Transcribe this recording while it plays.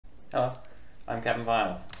Hello, I'm Captain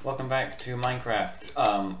Vile. Welcome back to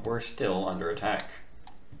Minecraft. We're still under attack.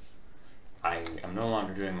 I am no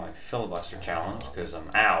longer doing my filibuster challenge because I'm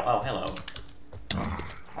ow. Oh, hello.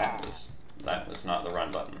 That was not the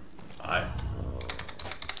run button.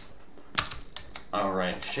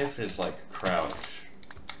 Alright, shift is like crouch.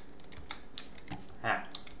 Ha.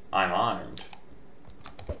 I'm armed.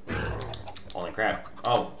 Holy crap.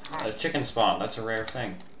 Oh, a chicken spawn. That's a rare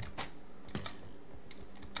thing.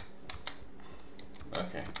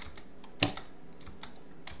 Okay.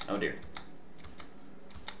 Oh dear.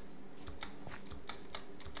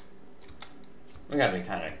 We gotta be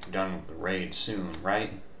kind of done with the raid soon,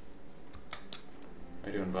 right? What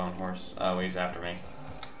are you doing, Bone Horse? Oh, he's after me.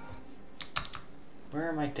 Where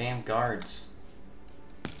are my damn guards?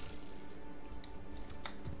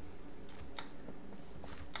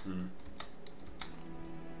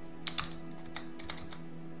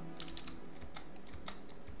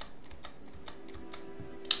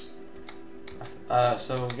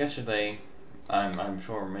 So yesterday, I'm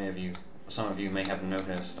sure some of you may have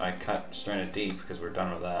noticed, I cut Stranded Deep because we're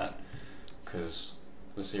done with that. Because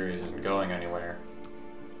the series isn't going anywhere,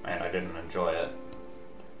 and I didn't enjoy it.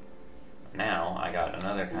 Now, I got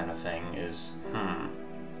another kind of thing is,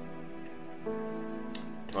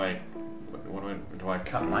 do I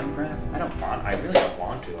cut Minecraft? I really don't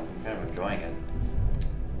want to. I'm kind of enjoying it.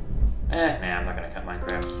 Nah, I'm not gonna cut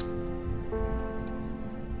Minecraft.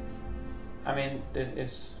 I mean,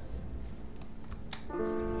 it's...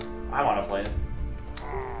 I want to play it.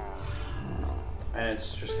 And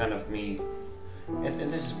it's just kind of me...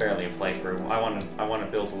 this is barely a playthrough. I want to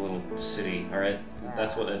build a little city, alright?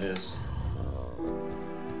 That's what it is.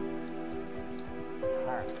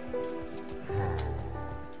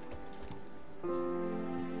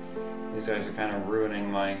 These guys are kind of ruining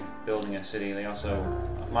my building a city. They also...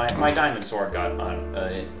 My diamond sword got on...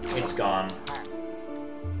 it's gone.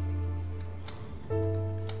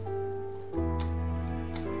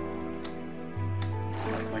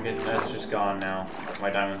 That's just gone now. My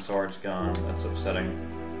diamond sword's gone. That's upsetting.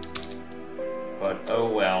 But, oh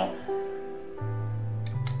well.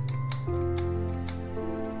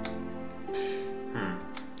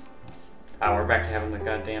 We're back to having the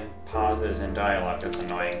goddamn pauses in dialogue. That's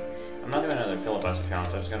annoying. I'm not doing another filibuster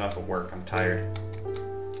challenge. I just got off of work. I'm tired.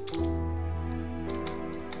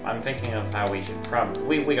 I'm thinking of how we should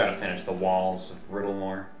probably... We gotta finish the walls of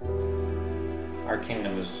Riddlemore. Our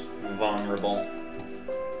kingdom is vulnerable.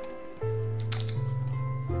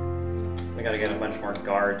 We gotta get a bunch more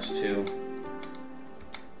guards, too.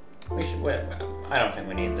 I don't think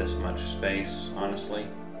we need this much space, honestly.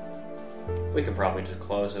 We could probably just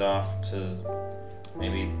close it off to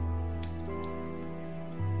maybe...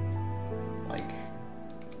 like...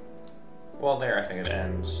 Well, there I think it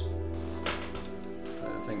ends.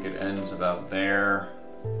 I think it ends about there.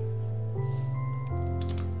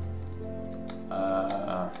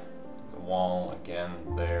 The wall again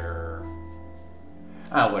there.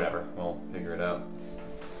 Whatever. We'll figure it out.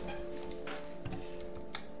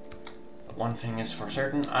 But one thing is for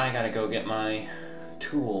certain, I gotta go get my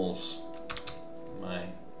tools.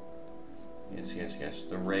 Yes.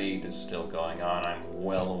 The raid is still going on. I'm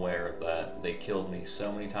well aware of that. They killed me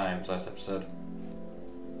so many times last episode.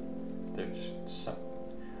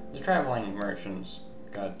 The traveling merchants.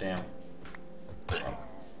 Goddamn.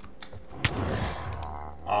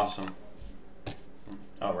 Awesome.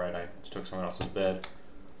 Oh, right, I took someone else's bed.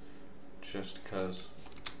 Just because.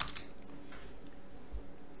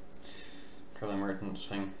 Traveling merchants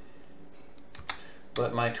thing.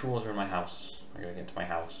 But my tools are in my house. I gotta get to my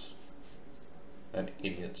house. That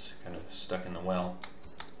idiot's kind of stuck in the well.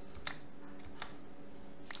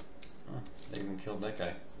 Oh, they even killed that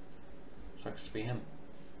guy. Sucks to be him.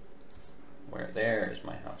 There is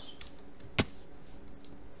my house.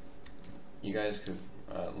 You guys could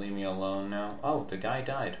leave me alone now. Oh, the guy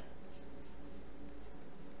died.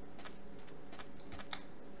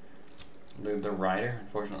 The rider.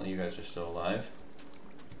 Unfortunately, you guys are still alive.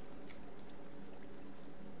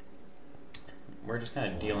 We're just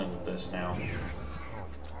kind of dealing with this now.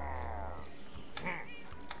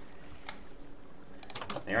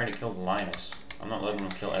 They already killed Linus. I'm not letting them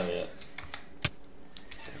kill Elliot.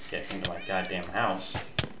 Get into my goddamn house.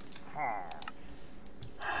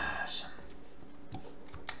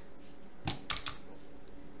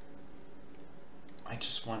 I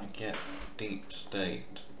just want to get deep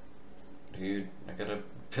state. Dude, I gotta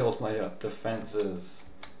build my defenses.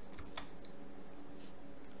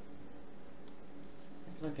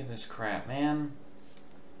 Look at this crap, man.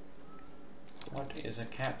 What is a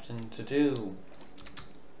captain to do?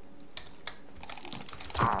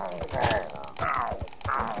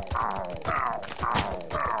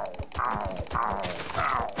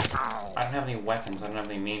 any weapons. I don't have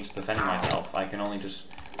any means of defending myself. I can only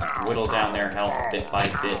just whittle down their health bit by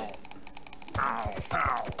bit.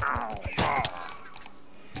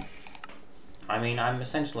 I mean, I'm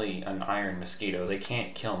essentially an iron mosquito. They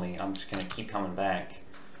can't kill me. I'm just gonna keep coming back.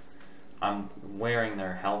 I'm wearing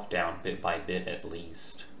their health down bit by bit at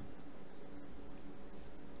least.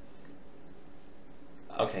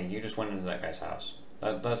 Okay, you just went into that guy's house.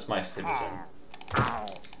 That's my citizen.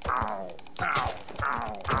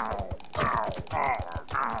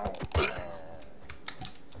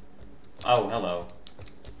 Oh, hello.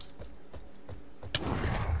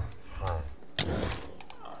 Oh,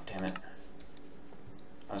 damn it.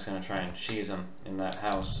 I was gonna try and cheese him in that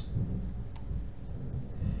house.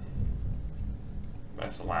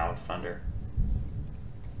 That's loud thunder.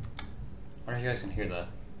 I wonder if you guys can hear that.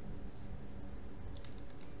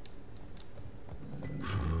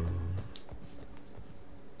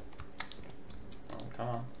 Oh, come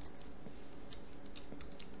on.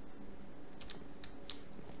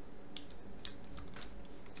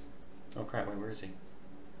 Oh crap, wait, where is he?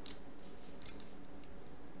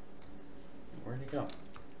 Where'd he go?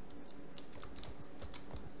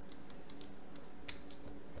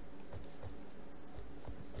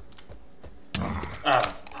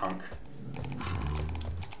 Ah, punk.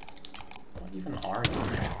 What even are you?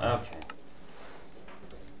 Okay.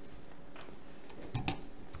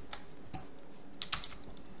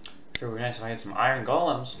 Sure would be nice if I had some iron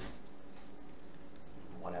golems.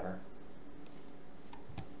 Whatever.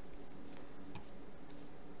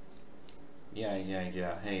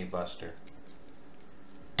 Yeah. Hey, Buster.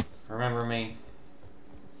 Remember me?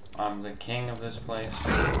 I'm the king of this place.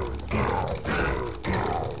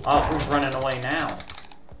 Oh, who's running away now?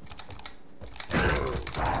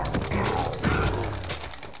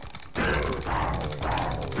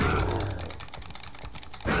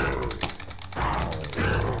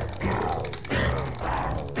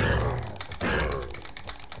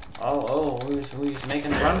 Oh, who's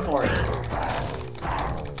making a run for it?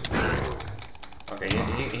 Okay,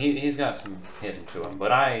 he's got some hidden to him, but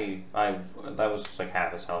that was like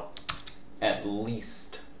half his health. At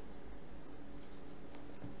least.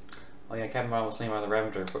 Oh yeah, Captain Vile was slain by the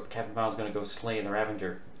Ravager, but Captain Vile's gonna go slay the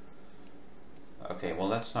Ravager. Okay, well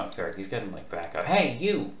that's not fair. He's getting like back up. Hey,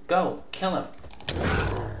 you! Go! Kill him!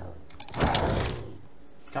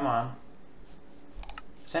 Come on.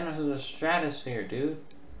 Send him to the stratosphere, dude.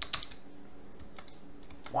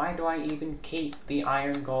 Why do I even keep the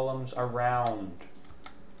iron golems around?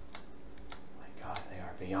 My god, they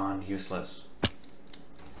are beyond useless.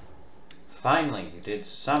 Finally, you did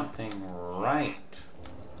something right.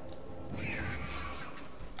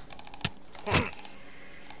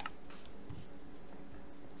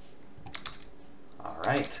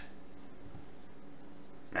 Alright.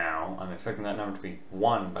 Now, I'm expecting that number to be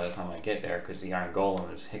 1 by the time I get there, because the iron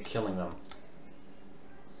golem is killing them.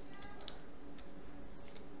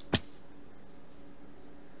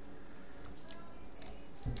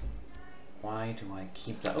 Why do I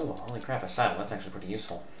keep that? Oh, holy crap, a saddle. That's actually pretty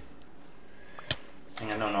useful.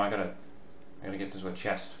 Hang on, no, I gotta get this to a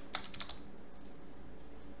chest.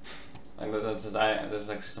 Like, this is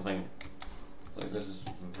actually something, like, this is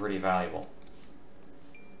pretty valuable.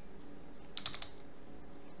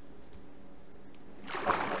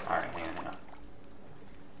 Alright, hang on.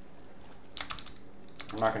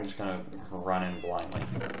 I'm not just gonna run in blindly.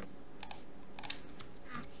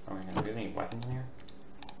 Are we gonna do any weapons in here?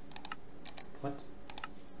 What?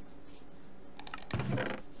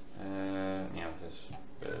 Yeah, this.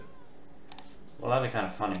 Well, that'd be kind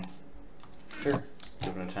of funny. Sure,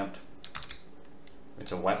 give it an attempt.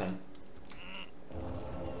 It's a weapon.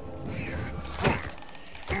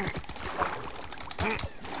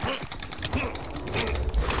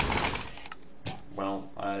 Well,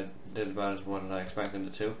 I did about as what I expected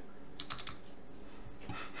it to.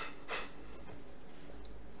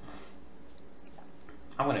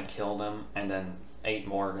 I'm gonna kill them, and then 8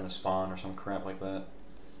 more are gonna spawn or some crap like that.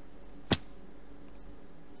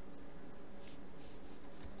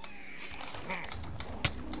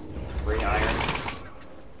 Free iron.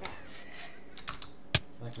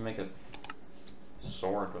 I'd like to make a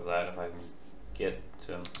sword with that if I can get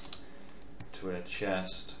to a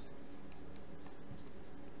chest.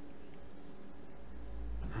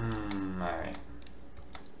 Alright.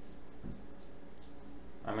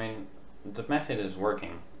 I mean, the method is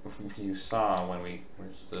working. You saw when we...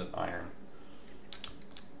 Where's the iron?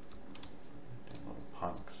 Damn little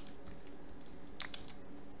punks.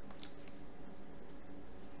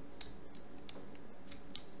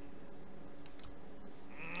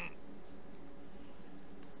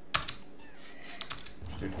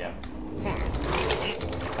 Let's do it again.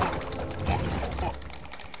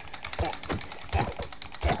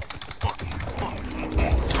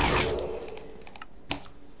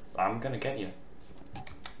 gonna get you.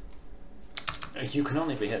 You can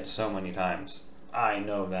only be hit so many times. I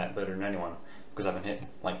know that better than anyone, because I've been hit,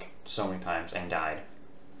 like, so many times and died.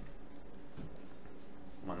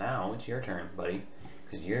 Well, now it's your turn, buddy,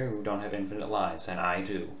 because you don't have infinite lives, and I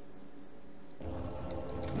do.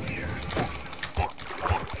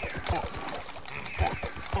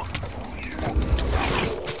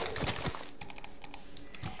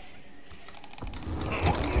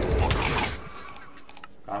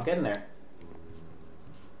 I'm getting there.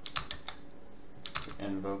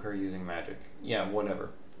 Invoke her using magic. Yeah,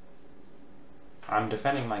 whatever. I'm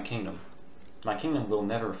defending my kingdom. My kingdom will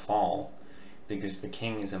never fall, because the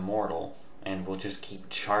king is immortal, and will just keep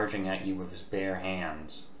charging at you with his bare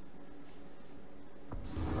hands.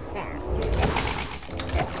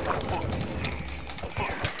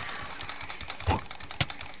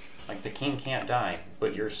 Like, the king can't die,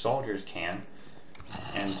 but your soldiers can.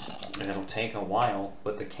 And it'll take a while,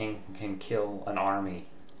 but the king can kill an army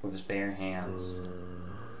with his bare hands.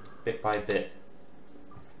 Bit by bit.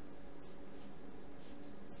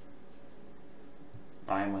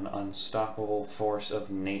 I am an unstoppable force of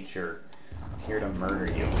nature, here to murder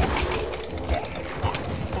you.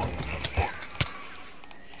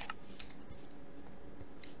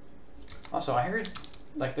 Also, I heard,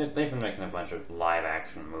 like, they've been making a bunch of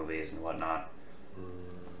live-action movies and whatnot.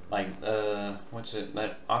 Like, what's it,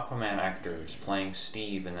 that Aquaman actor who's playing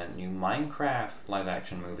Steve in that new Minecraft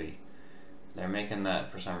live-action movie. They're making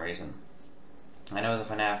that for some reason. I know the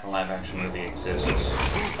FNAF live-action movie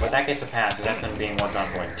exists, but that gets a pass, because that's been being worked on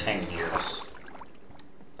for like 10 years.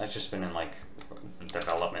 That's just been in, like,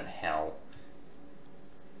 development hell.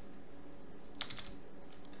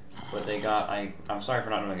 But they got, I'm sorry for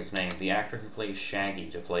not knowing his name, the actor who plays Shaggy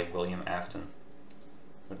to play William Afton.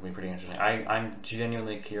 Would be pretty interesting. I'm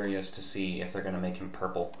genuinely curious to see if they're going to make him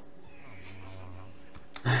purple.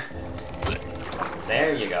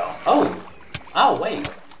 There you go. Oh! Oh, wait.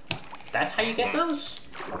 That's how you get those?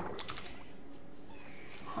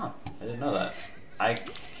 Huh. I didn't know that. I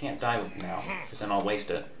can't die with now, because then I'll waste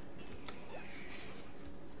it.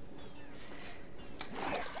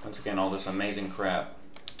 Once again, all this amazing crap.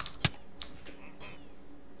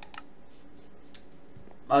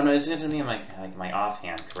 Oh no, it's gonna be in my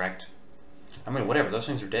offhand, correct? I mean, whatever, those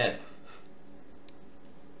things are dead.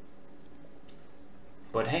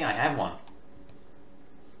 But hey, I have one.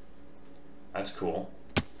 That's cool.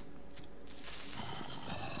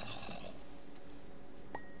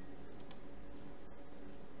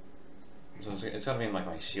 So it's gotta be in like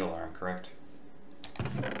my shield arm, correct?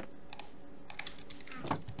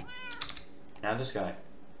 Now this guy.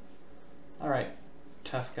 Alright,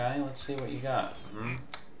 tough guy, let's see what you got.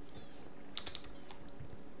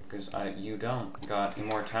 Because you don't got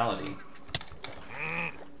immortality.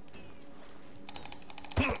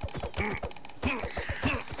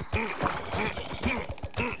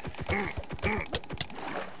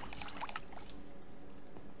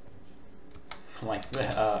 Like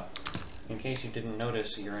that, in case you didn't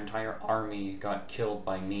notice, your entire army got killed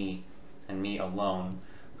by me, and me alone,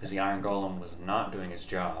 because the Iron Golem was not doing his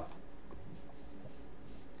job.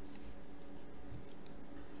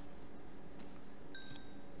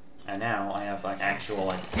 And now I have like actual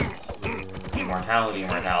like immortality.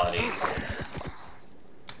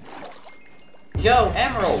 Yo,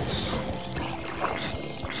 emeralds!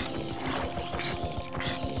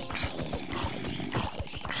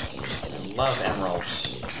 I love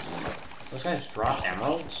emeralds. Those guys drop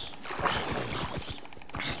emeralds?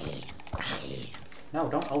 No,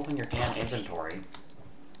 don't open your damn inventory.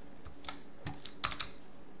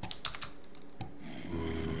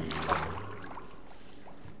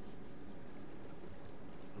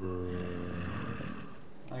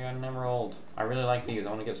 I got an emerald. I really like these. I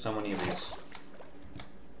want to get so many of these.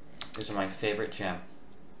 These are my favorite gem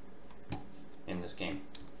in this game.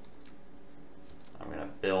 I'm gonna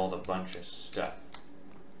build a bunch of stuff.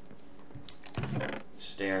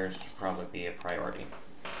 Stairs should probably be a priority.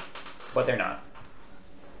 But they're not.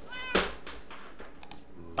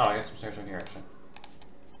 Oh, I got some stairs right here actually.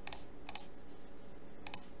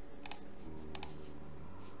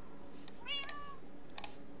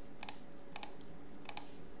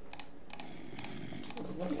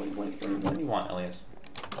 What do you want, Elias?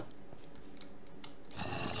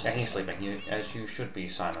 Yeah, he's sleeping, as you should be,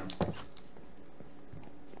 Simon.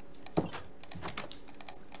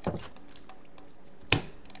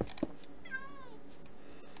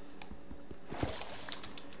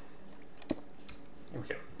 Here we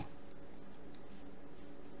go.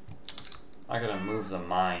 I gotta move the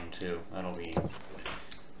mine, too. That'll be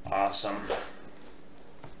awesome.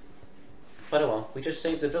 But oh well, we just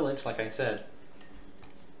saved the village, like I said.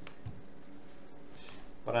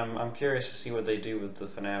 But I'm curious to see what they do with the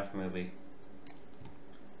FNAF movie.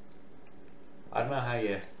 I don't know how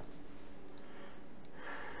you...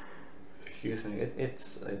 Excuse me,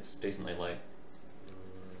 it's decently late.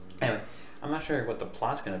 Anyway, I'm not sure what the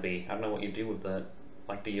plot's gonna be. I don't know what you do with that.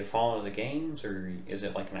 Like, do you follow the games, or is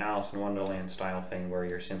it like an Alice in Wonderland style thing where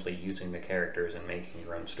you're simply using the characters and making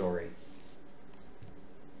your own story?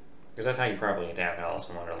 Because that's how you probably adapt Alice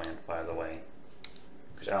in Wonderland, by the way.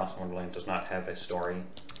 Because Alice in Wonderland does not have a story.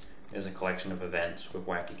 It is a collection of events with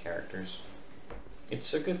wacky characters.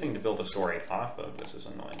 It's a good thing to build a story off of. This is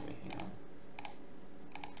annoying me, you know.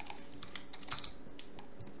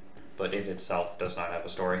 But it itself does not have a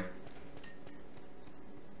story.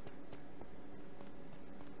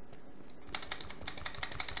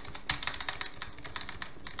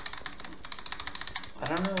 I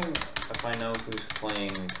don't know if I know who's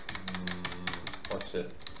playing, what's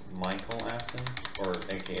it, Michael Afton? Or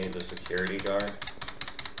aka the security guard?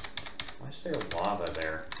 Why is there lava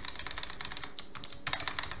there?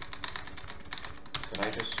 Did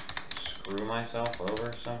I just screw myself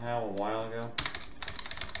over somehow a while ago?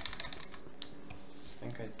 I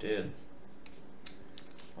think I did.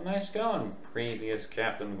 Well, nice going, previous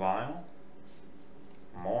Captain Vile.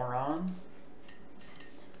 Moron.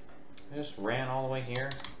 I just ran all the way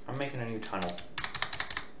here. I'm making a new tunnel.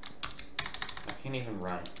 I can't even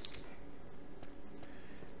run.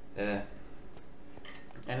 And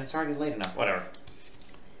it's already late enough. Whatever.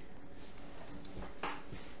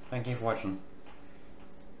 Thank you for watching.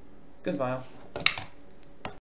 Good Vile.